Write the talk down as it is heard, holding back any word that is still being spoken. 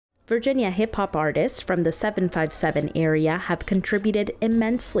Virginia hip-hop artists from the 757 area have contributed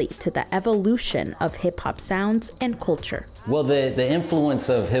immensely to the evolution of hip-hop sounds and culture. Well, the influence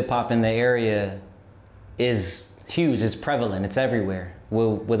of hip-hop in the area is huge, it's prevalent, it's everywhere.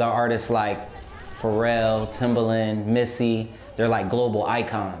 With our artists like Pharrell, Timbaland, Missy, they're like global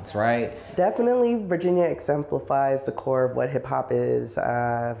icons, right? Definitely Virginia exemplifies the core of what hip-hop is,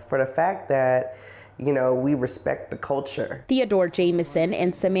 for the fact that we respect the culture. Theodore Jameson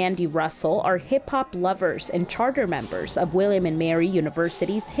and Samandy Russell are hip-hop lovers and charter members of William & Mary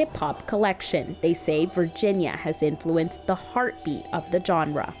University's hip-hop collection. They say Virginia has influenced the heartbeat of the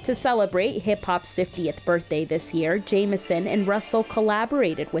genre. To celebrate hip-hop's 50th birthday this year, Jameson and Russell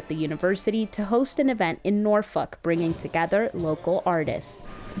collaborated with the university to host an event in Norfolk, bringing together local artists.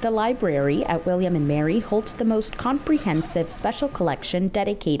 The library at William & Mary holds the most comprehensive special collection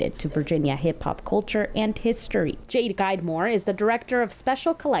dedicated to Virginia hip-hop culture and history. Jade Guidemore is the director of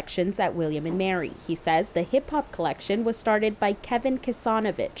special collections at William & Mary. He says the hip-hop collection was started by Kevin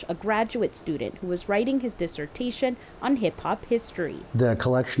Kisanovich, a graduate student who was writing his dissertation on hip-hop history. The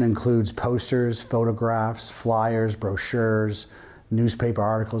collection includes posters, photographs, flyers, brochures, newspaper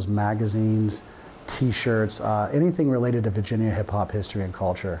articles, magazines, T-shirts, anything related to Virginia hip-hop history and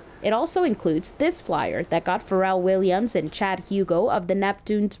culture. It also includes this flyer that got Pharrell Williams and Chad Hugo of the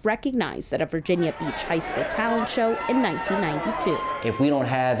Neptunes recognized at a Virginia Beach High School talent show in 1992. If we don't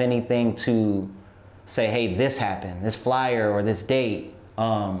have anything to say, hey, this happened, this flyer or this date,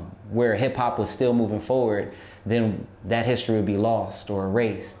 where hip-hop was still moving forward, then that history would be lost or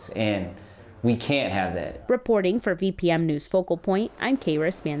erased, and we can't have that. Reporting for VPM News Focal Point, I'm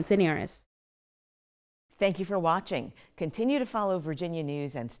Keyris Manzanares. Thank you for watching. Continue to follow Virginia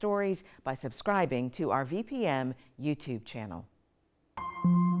news and stories by subscribing to our VPM YouTube channel.